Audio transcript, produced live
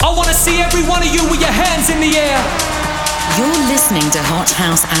see every one of you with your hands in the air. You're listening to Hot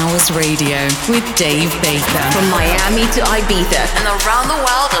House Hours Radio with Dave Baker. From Miami to Ibiza and around the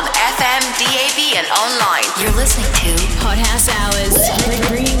world on FM, DAB and online. You're listening to Hot House Hours,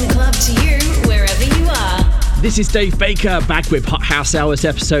 bringing the club to you wherever you are. This is Dave Baker, back with Hot House Hours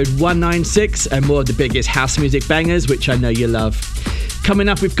episode 196 and more of the biggest house music bangers, which I know you love. Coming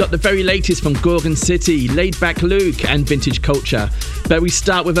up, we've got the very latest from Gorgon City, Laid Back Luke and Vintage Culture. But we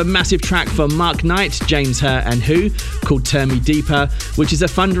start with a massive track from Mark Knight, James Her and Who, called Turn Me Deeper, which is a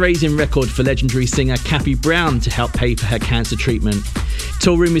fundraising record for legendary singer Kathy Brown to help pay for her cancer treatment.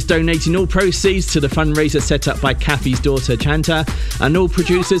 Toolroom is donating all proceeds to the fundraiser set up by Kathy's daughter Chanta, and all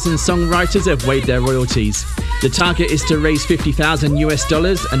producers and songwriters have waived their royalties. The target is to raise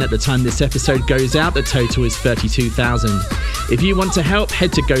 $50,000 and at the time this episode goes out, the total is $32,000. If you want to help,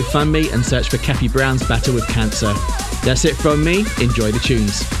 head to GoFundMe and search for Kathy Brown's battle with cancer. That's it from me. Enjoy the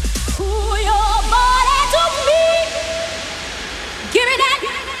tunes.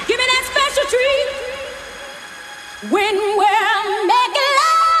 When we're making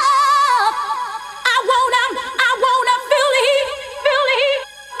love, I wanna feel the heat, feel the heat,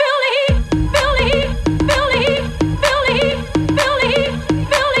 feel the heat, feel the heat, feel the heat, feel the heat, feel the heat,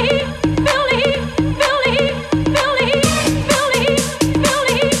 feel the heat, feel the heat, feel the heat, feel the heat, feel the heat, feel the heat, feel the heat, feel the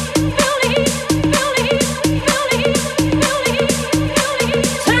heat, feel the heat, feel the heat, feel the heat.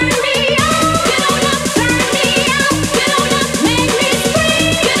 Turn me on, get on up, turn me on, get on up, make me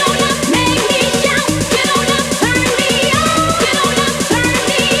scream, get on up, make me shout, get on up, turn me on. Get on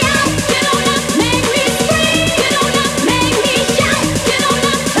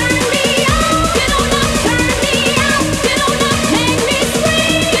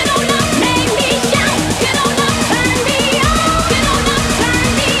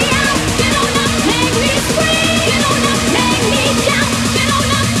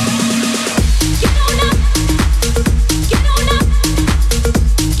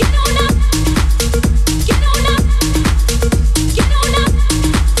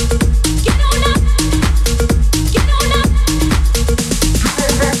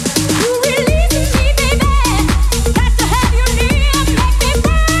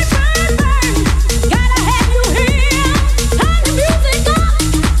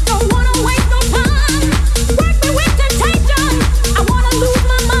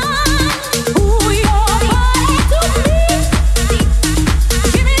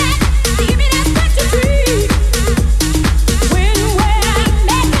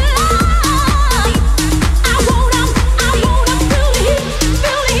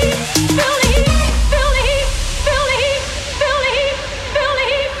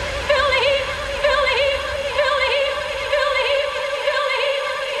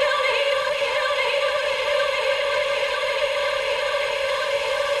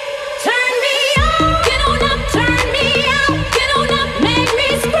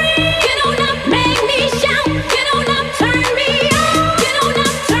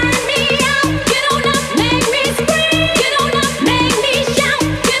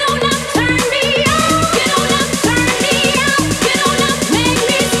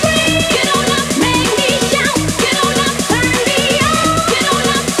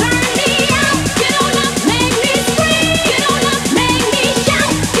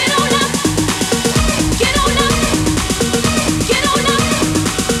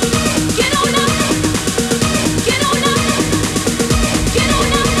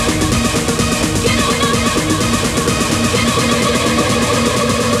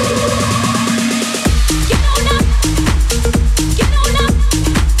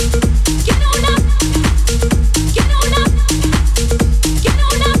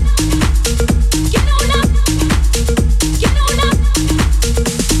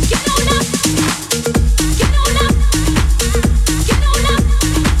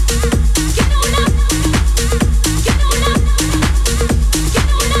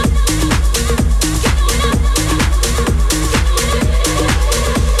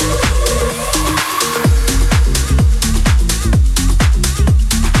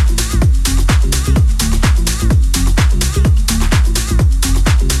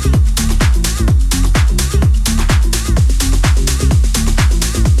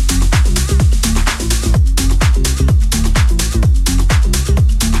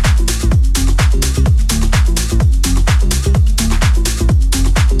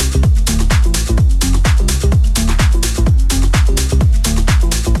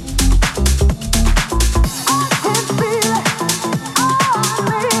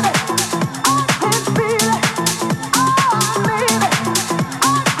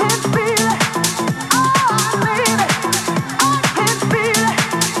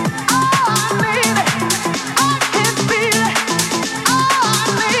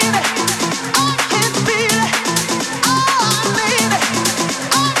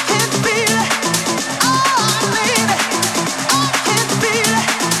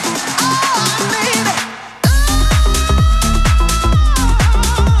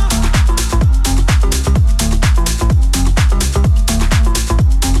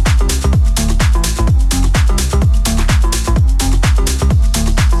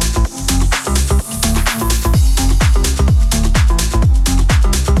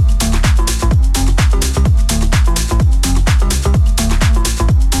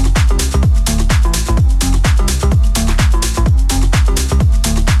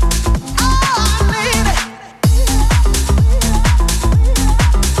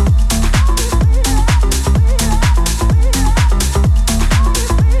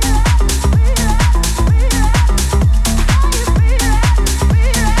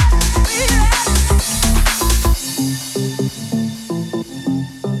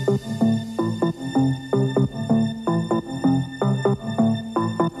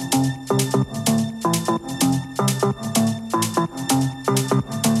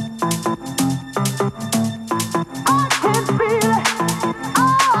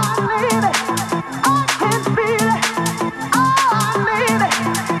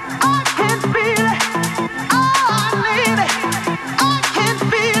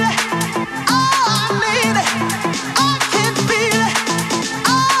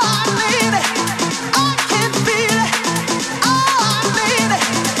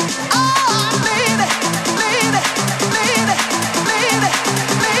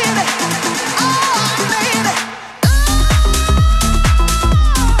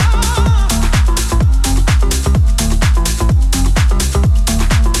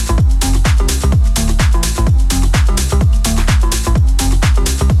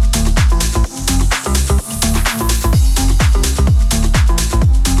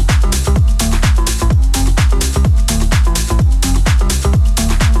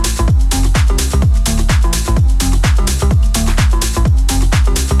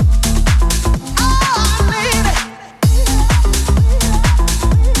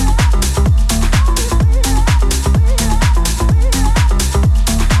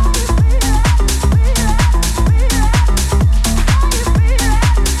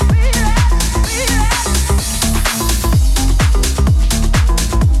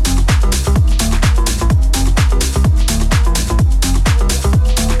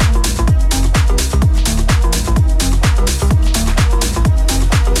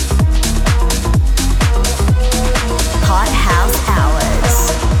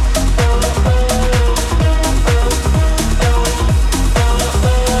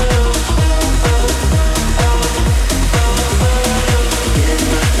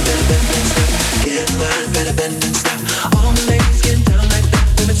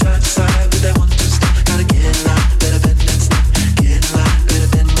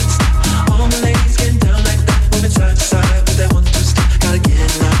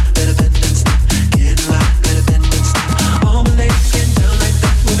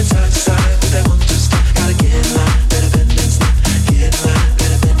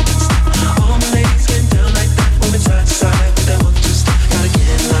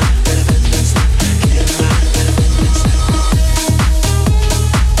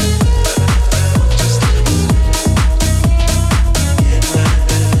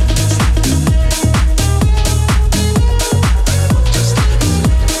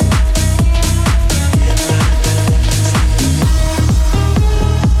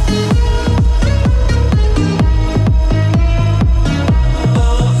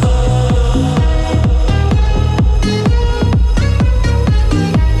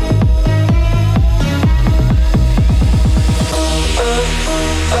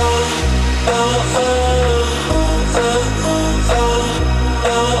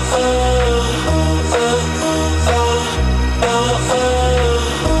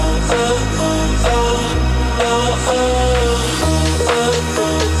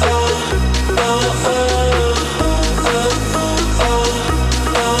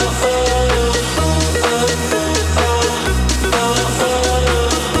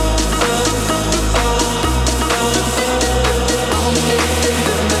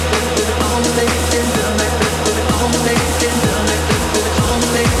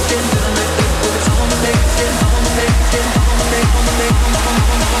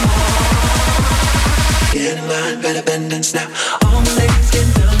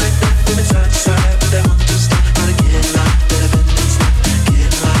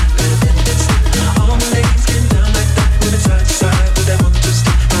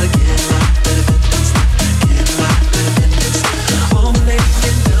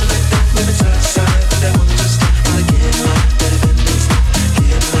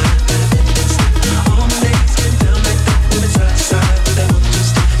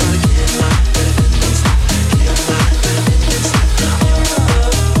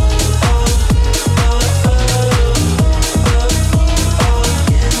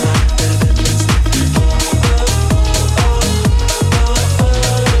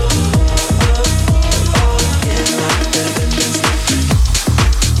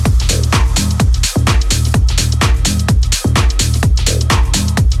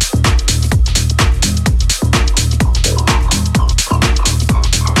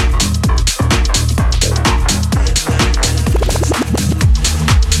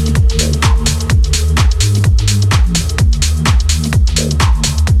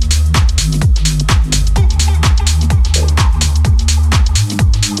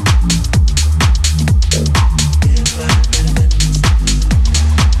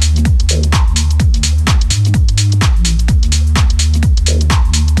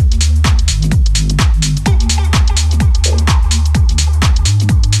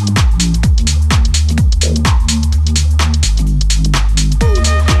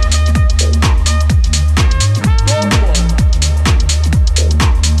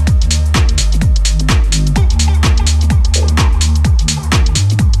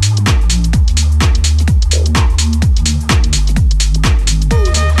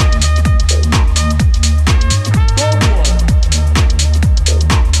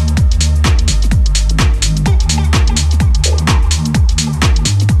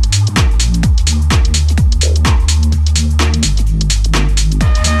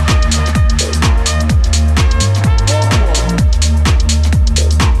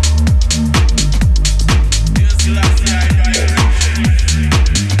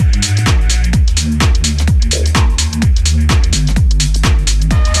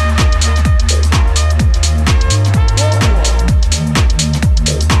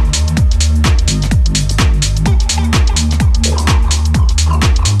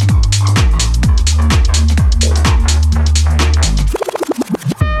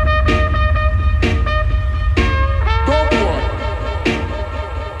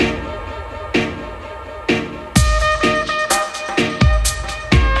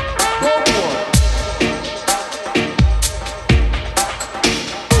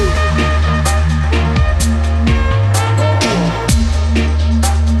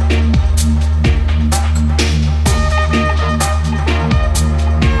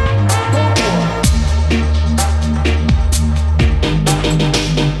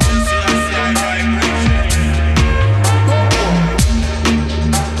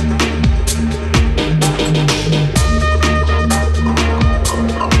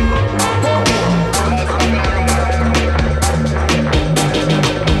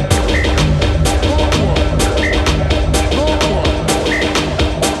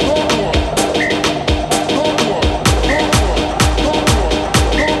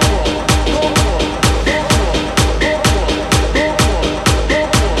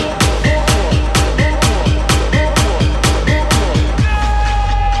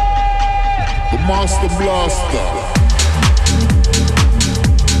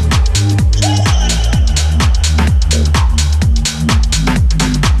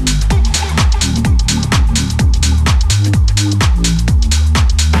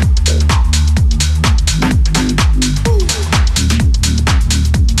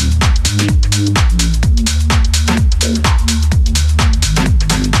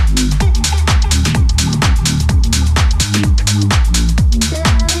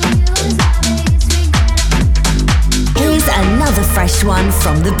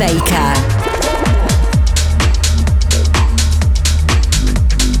Baker.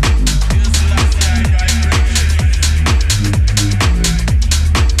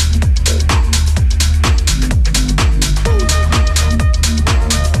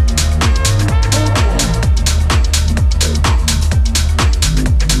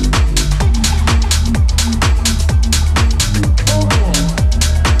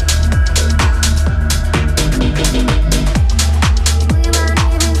 We weren't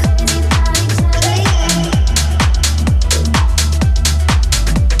even crazy about each other.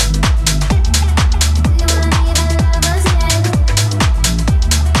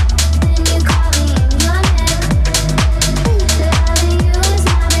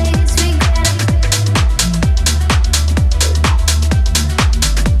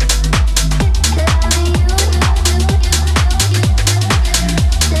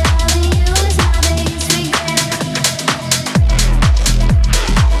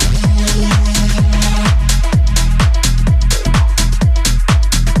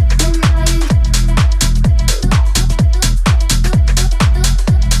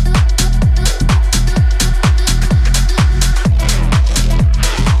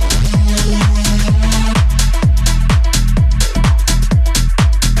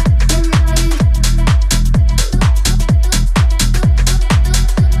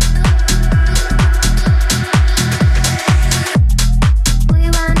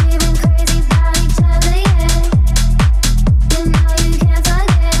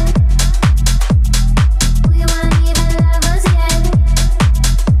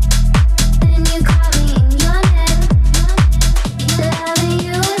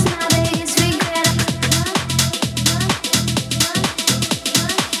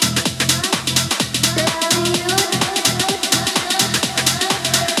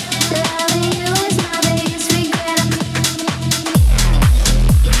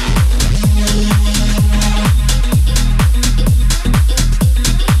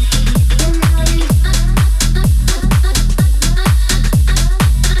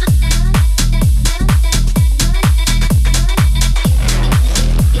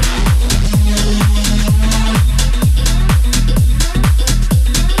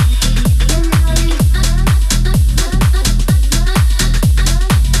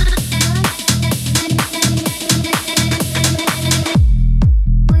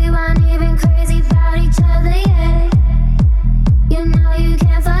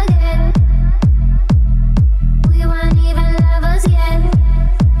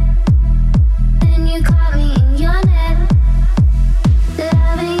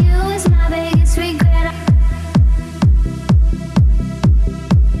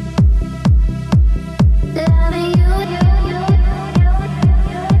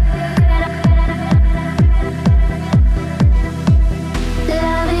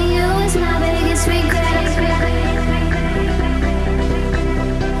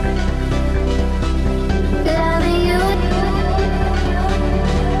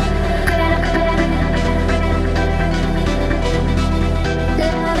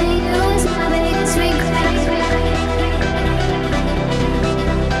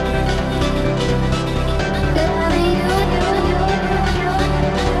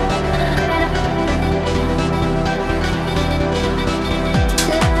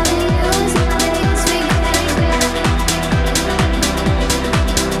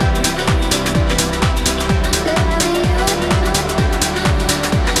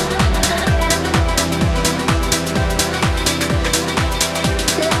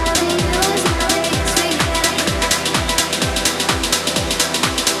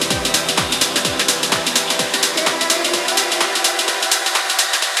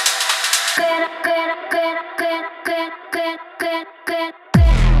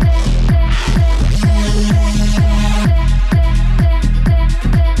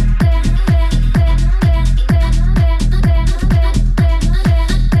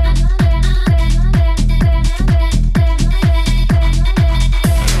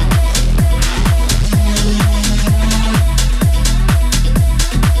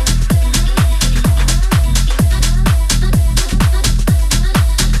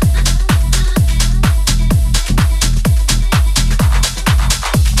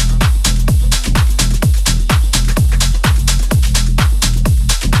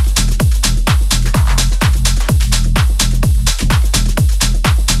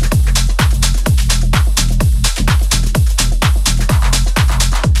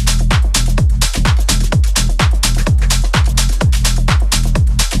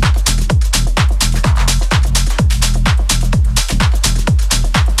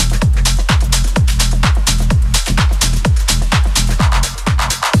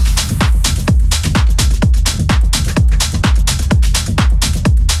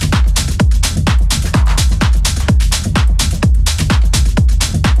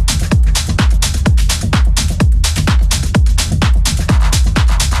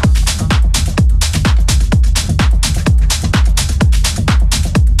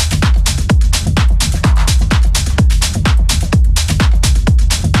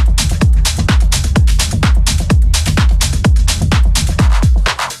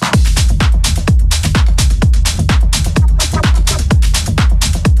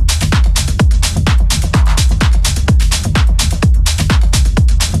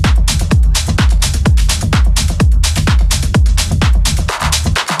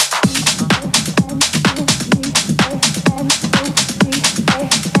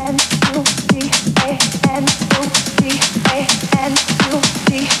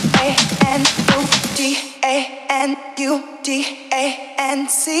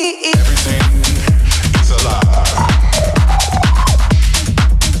 Hey.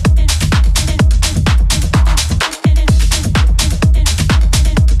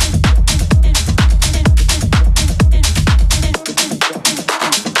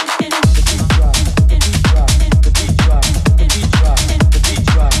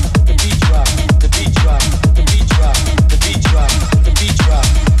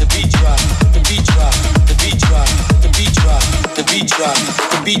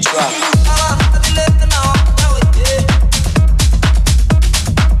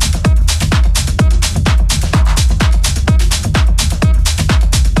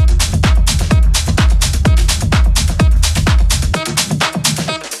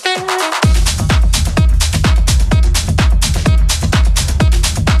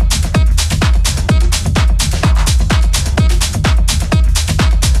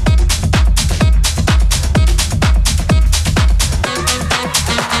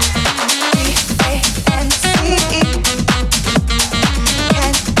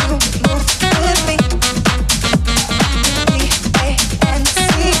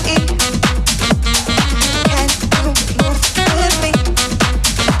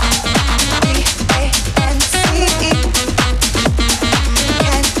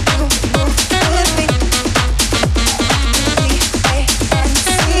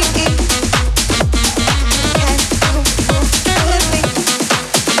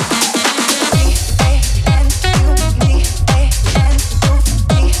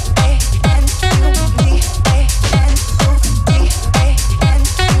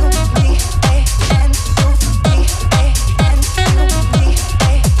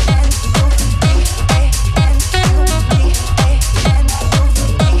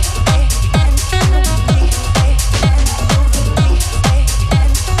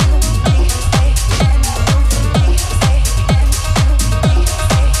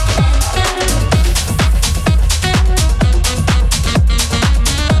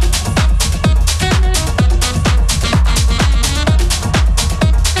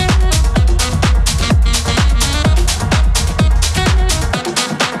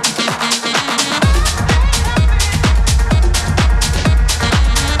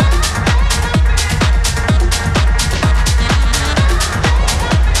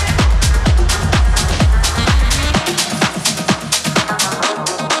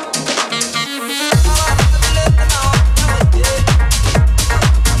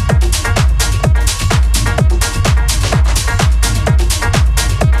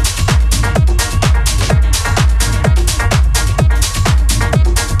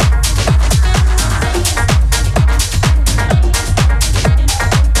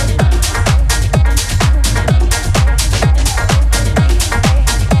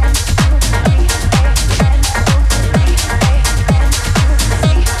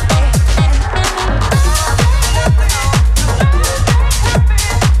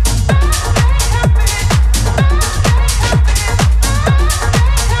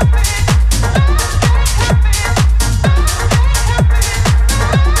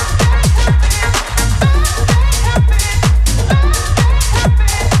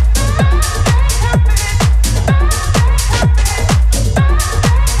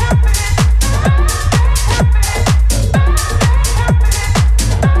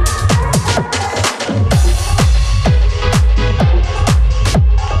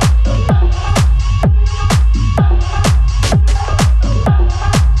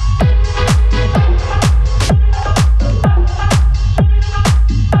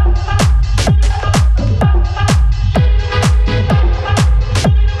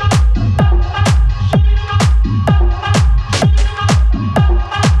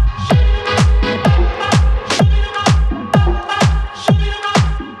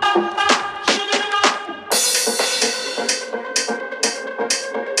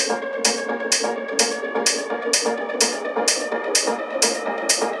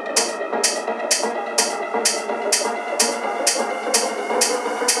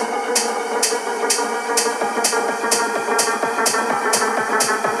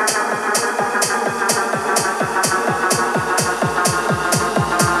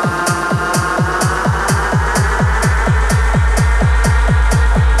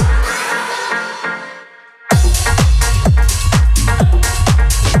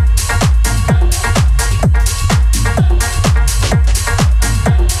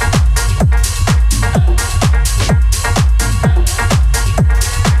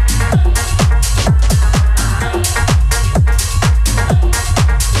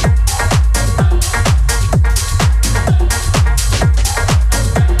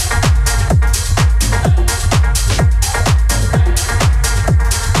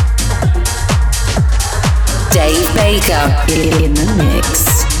 Dave Baker in the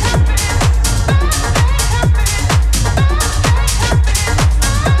mix.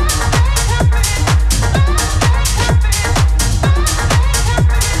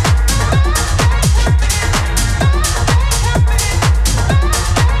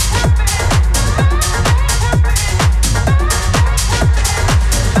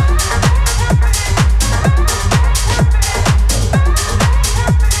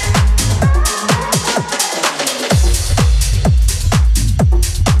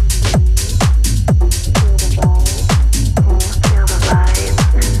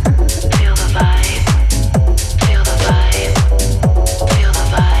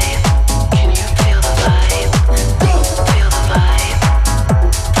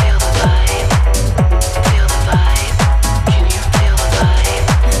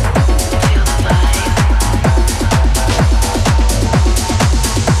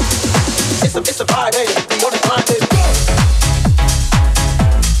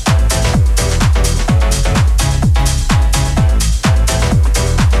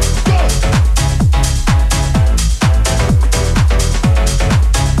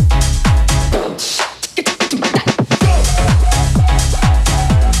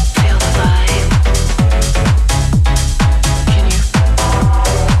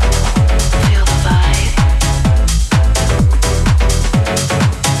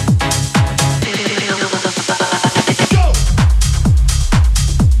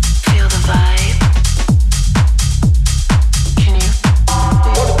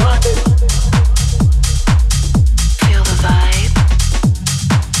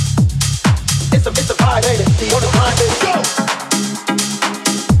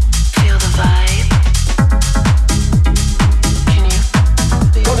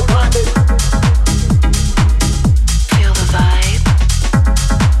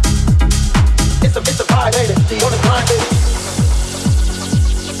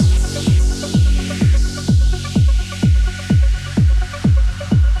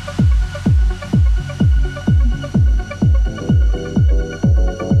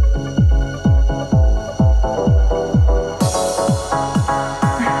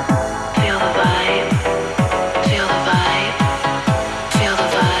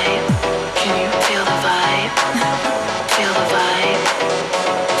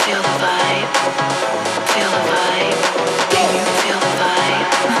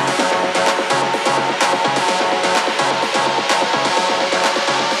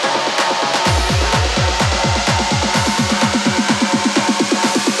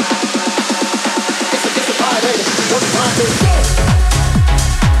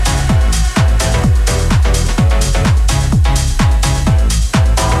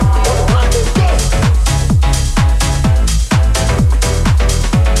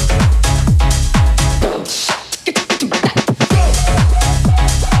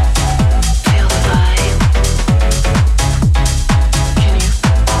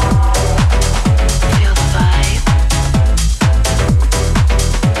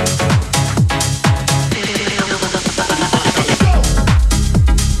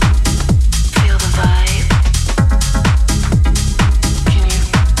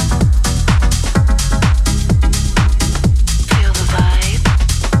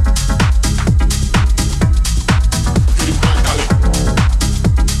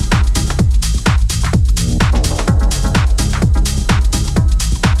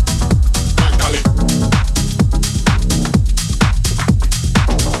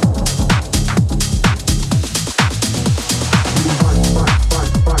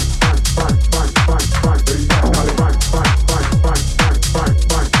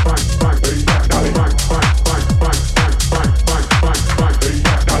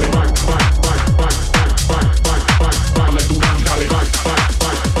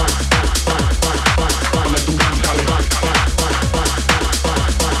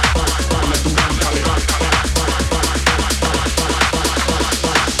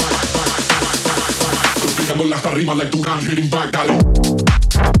 arriba like Duran, hitting back, dale.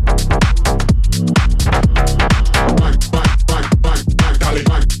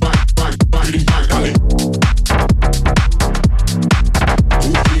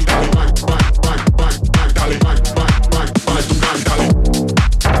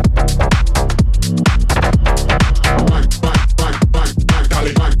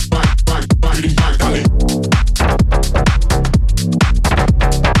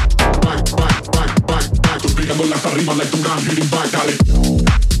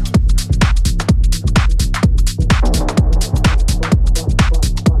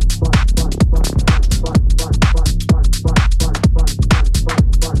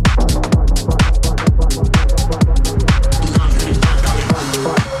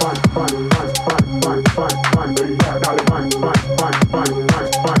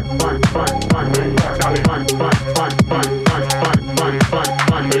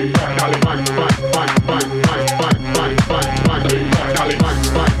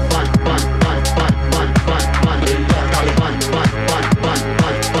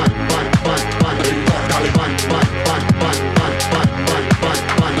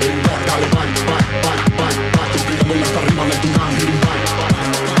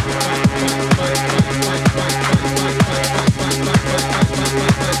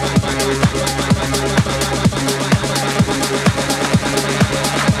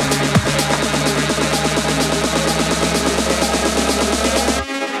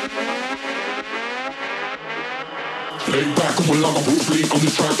 beat on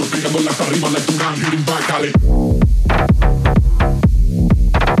this track, pues pegando las arriba like Duran, hitting back, dale.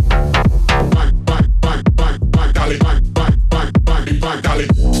 Back, dale, back, dale.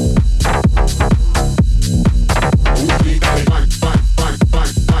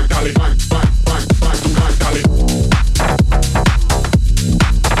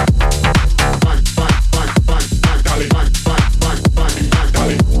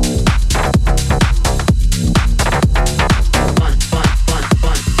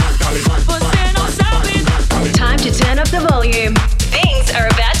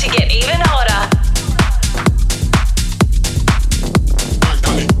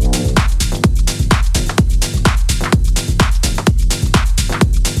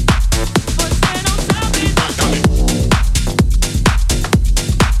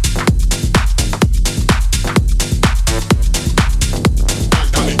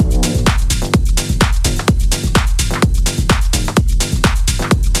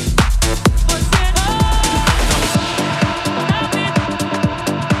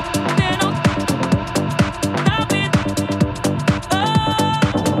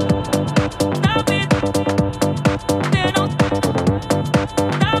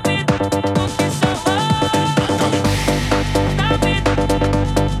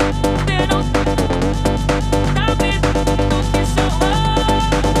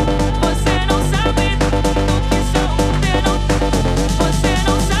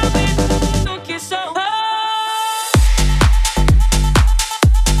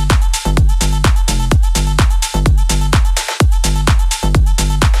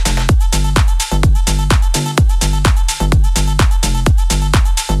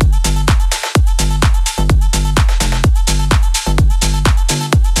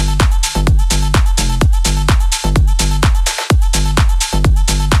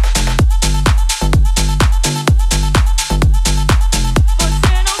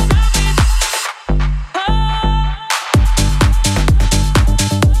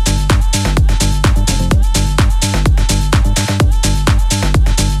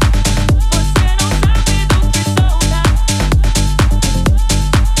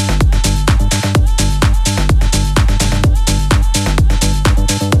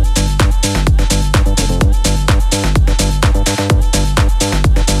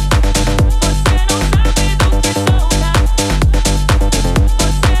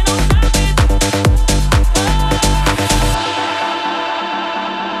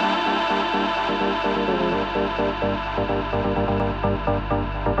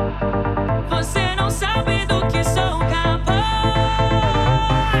 Você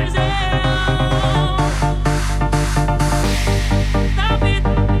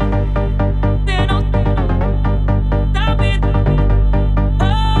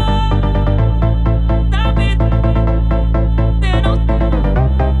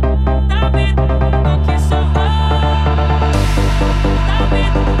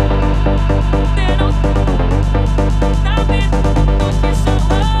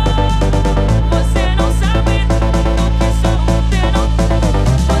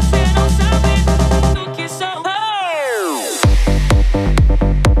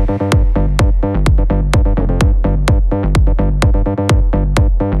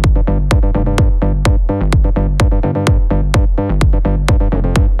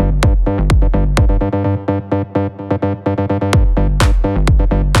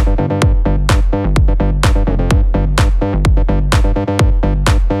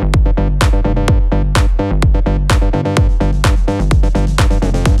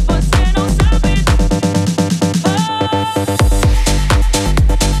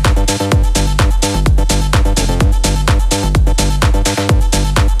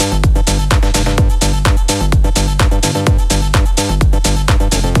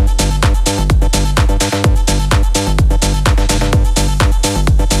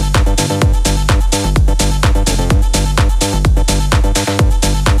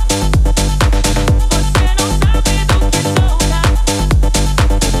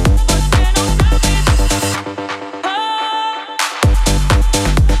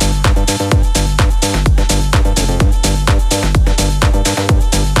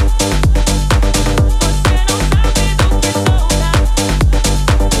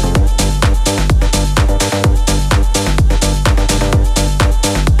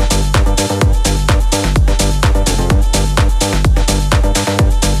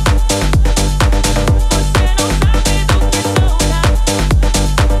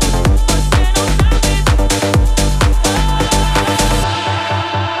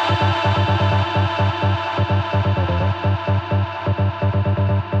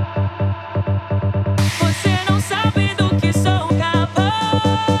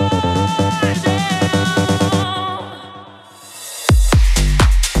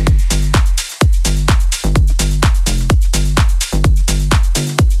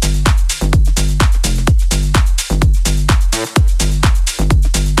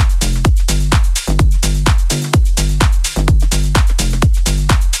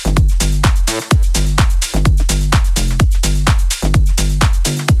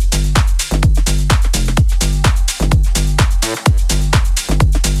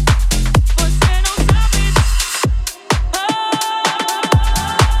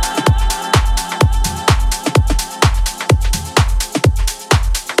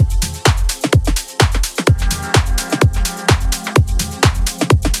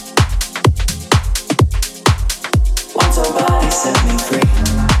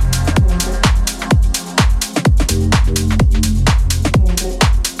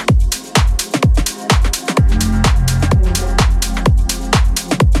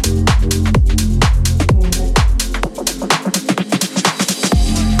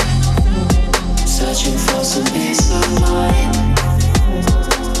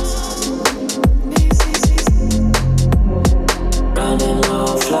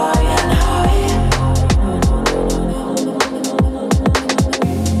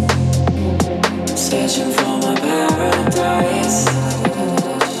Searching for my paradise.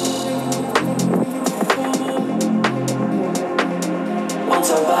 Once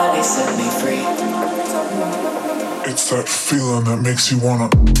our body set me free. It's that feeling that makes you wanna.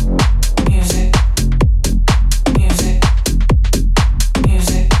 Music. Music.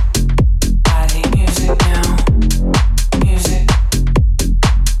 Music. I need music now. Music.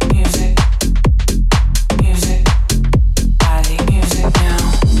 Music. Music. I need music now.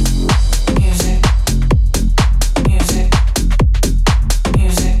 Music. Music.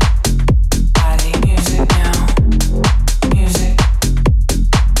 Music. I need music now. Music.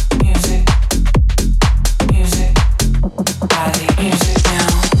 Music. Music. I need music now.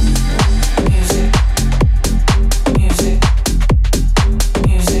 Music. Music.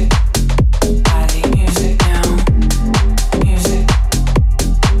 Music. I need music now. Music.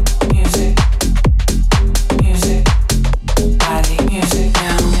 Music. Music. I need music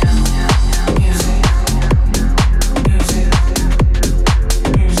now. Music. Music.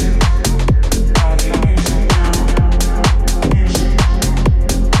 Music. I need music now.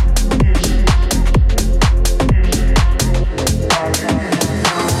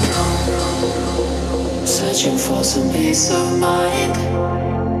 Searching for some peace of mind.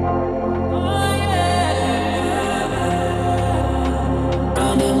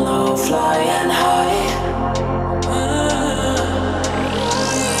 Running low, flying high.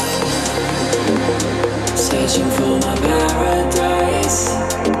 Searching for my paradise.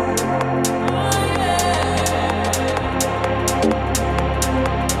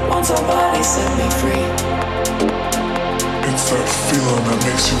 Once our body set me free. It's that feeling that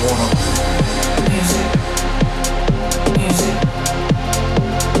makes you wanna. Music. Music.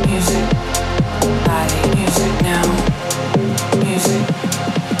 Music. I need music now. Music.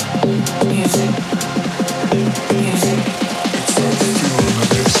 Music. Music. It's that feeling that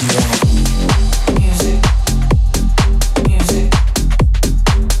makes you wanna. Music. Music.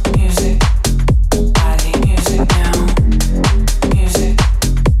 Music. I need music now. Music.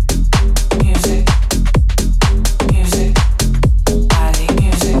 Music. Music. I need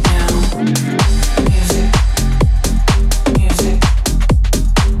music now. Music. Music.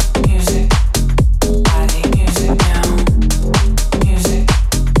 Music. I need music now. Music.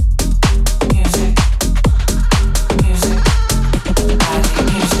 Music. Music. I need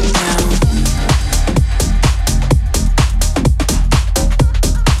music now.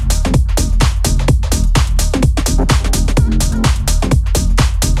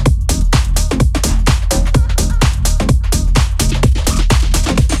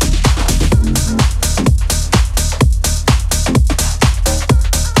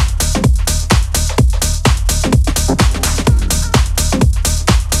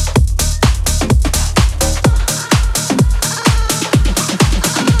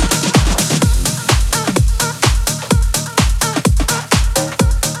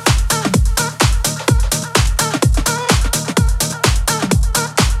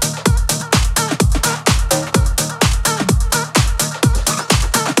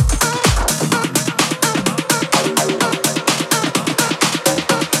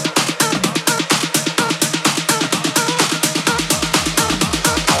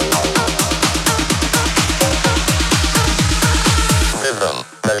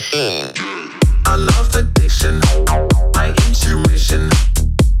 I love addiction, my intuition,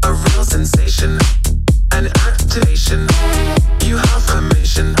 a real sensation, an activation. You have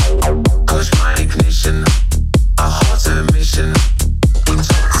permission, push my ignition, a hot emission,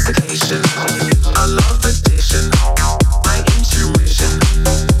 intoxication. I love addiction, my intuition,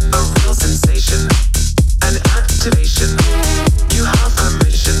 a real sensation, an activation. You have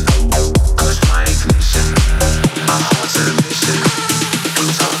permission, push my ignition, a hot emission,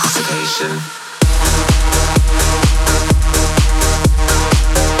 intoxication.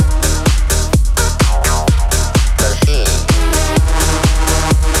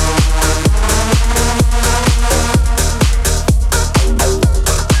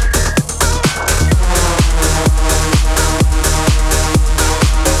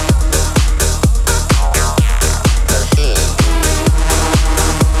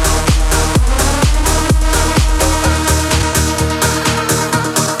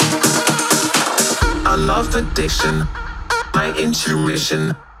 Addiction, my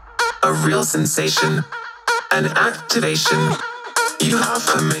intuition, a real sensation, an activation. You have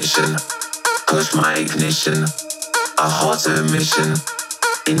permission, push my ignition, a hot emission,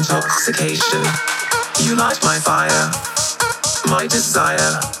 intoxication. You light my fire, my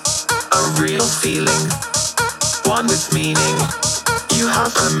desire, a real feeling, one with meaning. You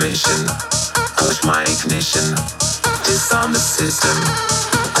have permission, push my ignition, disarm the system,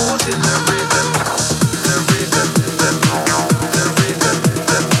 caught in the rhythm.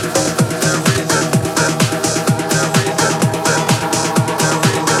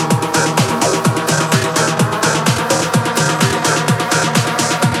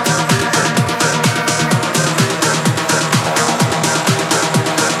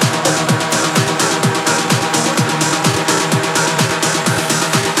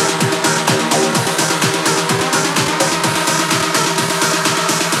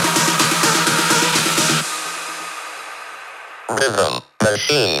 Rhythm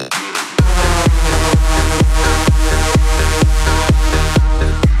Machine.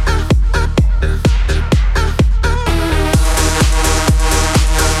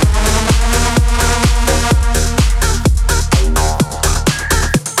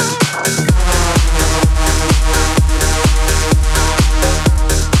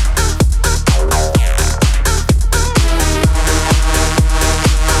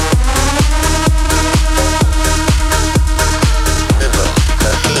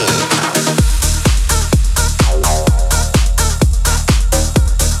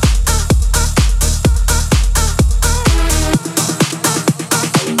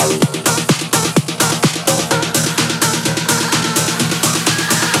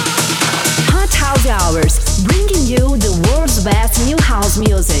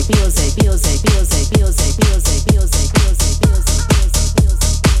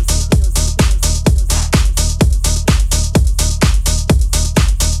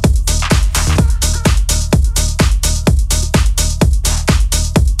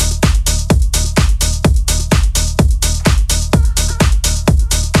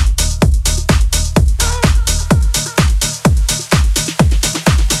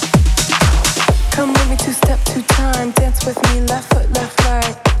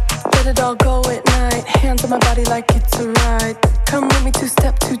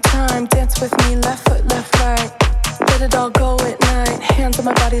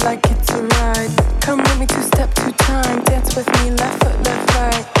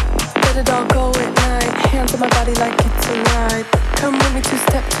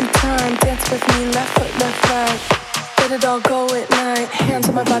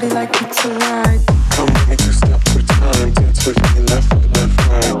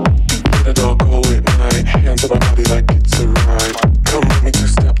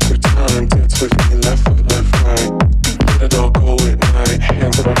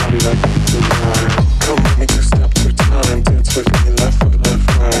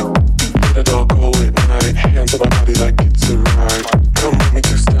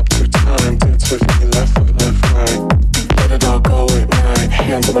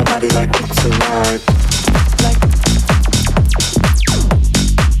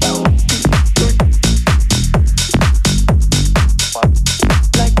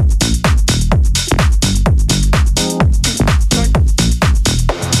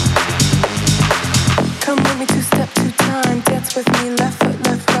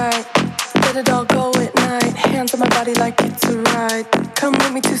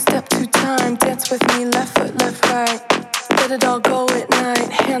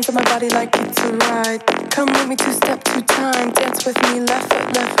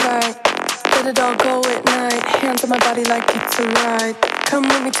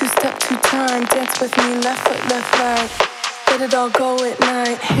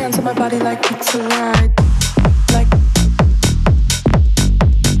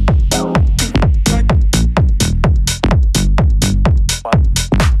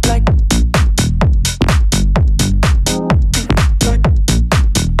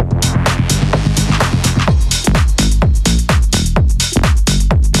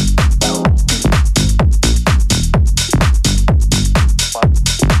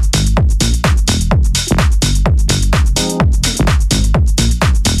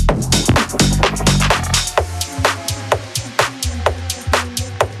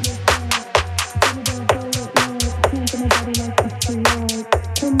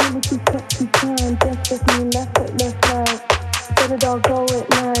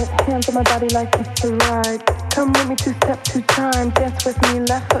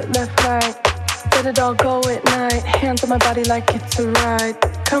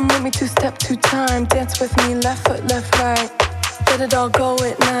 Left, left,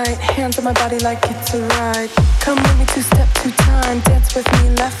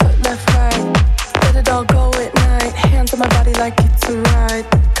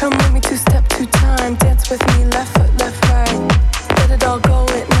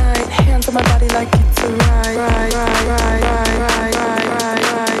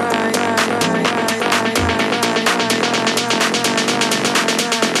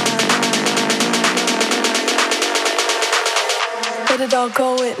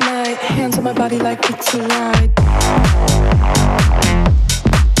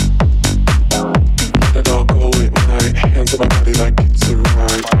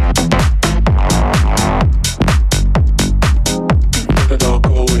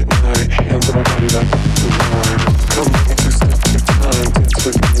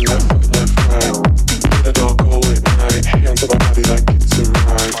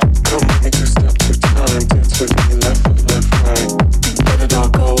 right.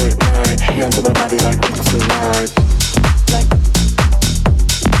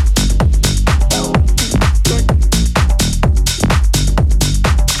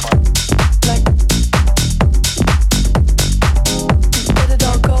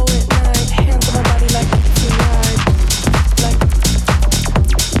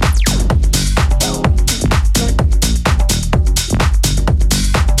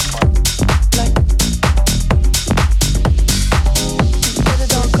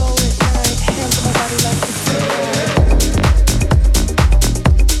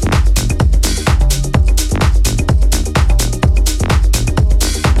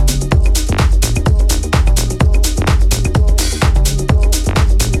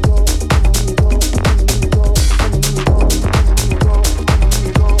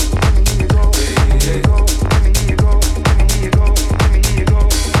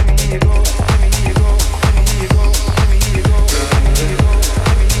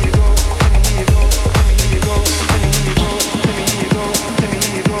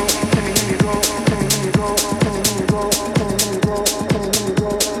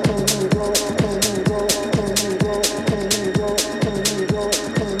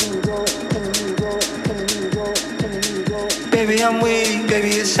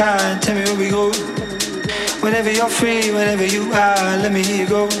 Whenever you're free, whenever you are, let me hear you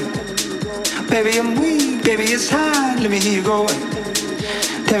go. Baby, I'm weak, baby, it's hard, let me hear you go.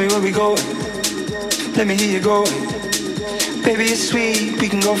 Tell me where we going, let me hear you go. Baby, it's sweet, we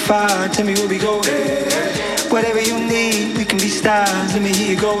can go far, tell me where we going. Whatever you need, we can be stars, let me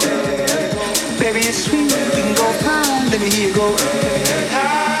hear you go. Baby, it's sweet, we can go far, let me hear you go.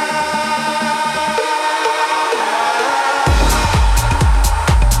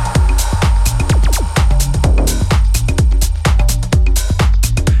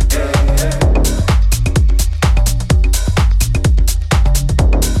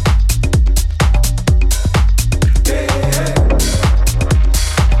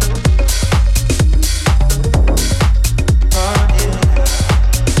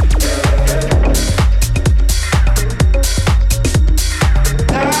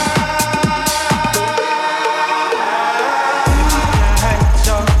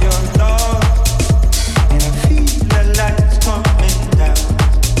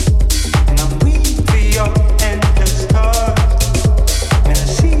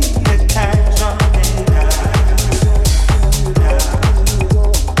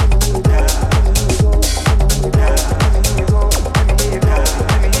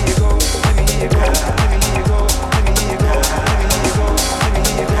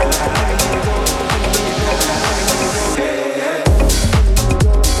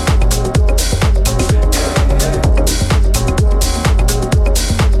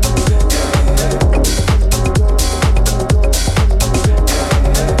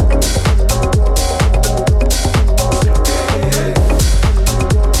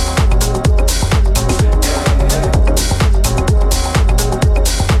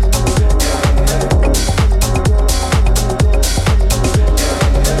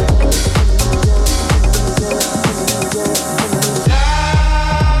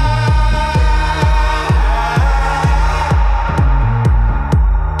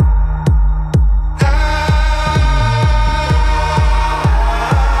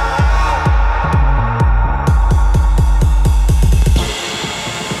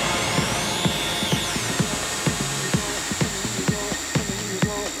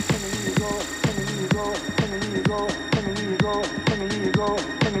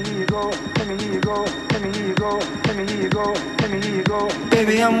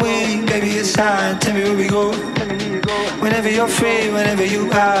 Baby, I'm weak, baby, it's hard, tell me where we go. Whenever you're free, whenever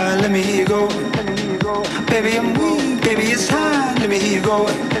you are, let me hear you go. Baby, I'm weak, baby, it's hard, let me hear you go.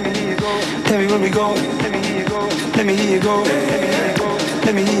 Tell me where we go. Let me hear you go. Let me hear you go.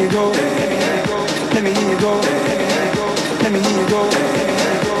 Let me hear you go. Let me hear you go.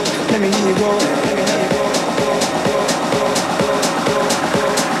 Let me hear you go.